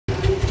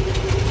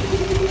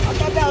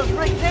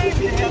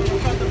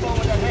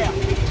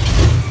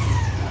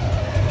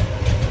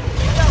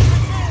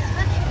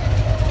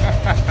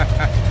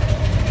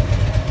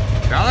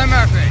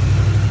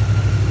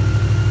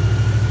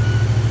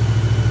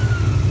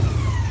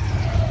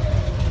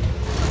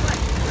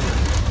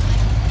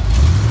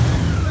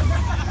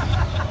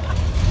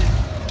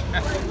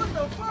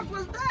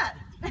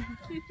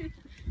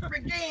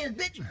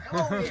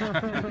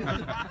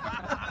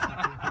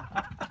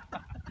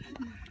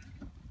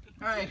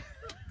Alright.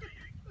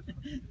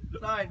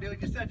 Sorry,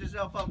 dude, you set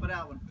yourself up for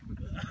that one.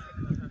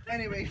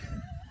 Anyway.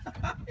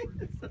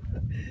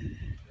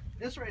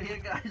 This right here,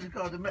 guys, is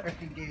called the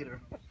American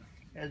gator.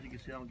 As you can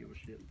see, I don't give a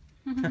shit.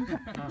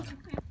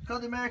 It's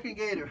called the American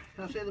gator.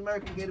 I say the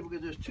American gator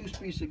because there's two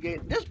species of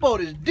gator. This boat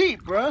is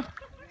deep, bruh.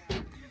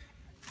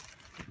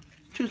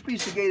 Two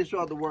species of gators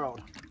throughout the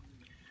world.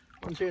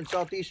 One's here in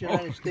southeastern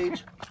United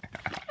States.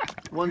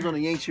 One's on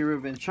the Yangtze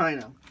River in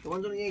China. The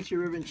ones on the Yangtze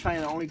River in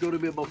China only go to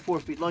be about 4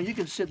 feet long. You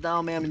can sit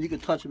down, ma'am, and you can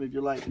touch them if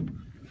you like.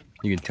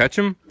 You can touch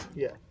them?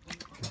 Yeah.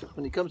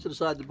 When he comes to the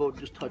side of the boat,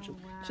 just touch him.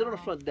 Sit on the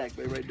front deck,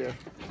 right there.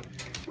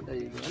 There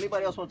you go.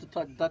 Anybody else wants to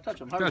touch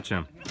him? Hurry. Touch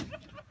him.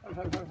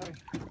 Hurry.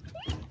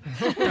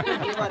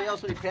 Anybody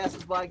else when he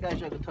passes by, guys,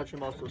 you have to touch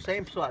him also.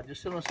 Same spot,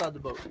 just sit on the side of the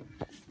boat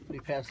when he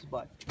passes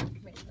by.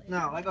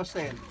 Now, like I was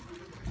saying,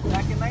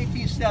 back in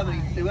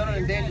 1970, they went on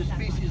an endangered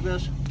species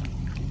list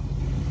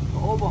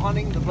for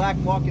overhunting the black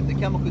market, the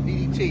chemical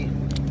DDT.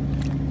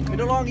 We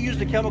no longer use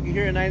the chemical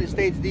here in the United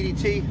States,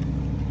 DDT.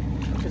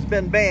 It's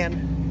been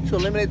banned to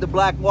eliminate the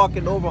black market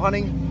and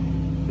overhunting.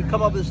 We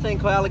come up with this thing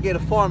called alligator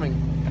farming.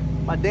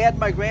 My dad and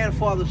my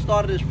grandfather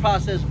started this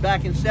process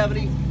back in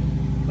 '70,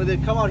 where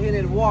they'd come out here and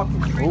they'd walk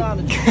from tree line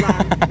to tree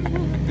line,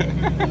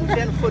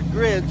 10-foot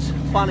grids,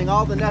 finding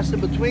all the nests in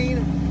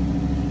between,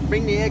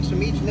 bring the eggs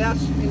from each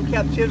nest in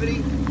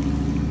captivity,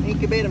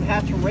 incubate them,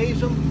 hatch them, raise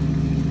them,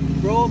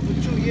 grow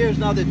them for 2 years.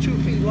 Now they're 2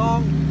 feet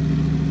long.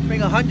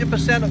 Bring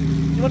 100% of,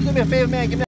 you want to do me a favor, man? Give me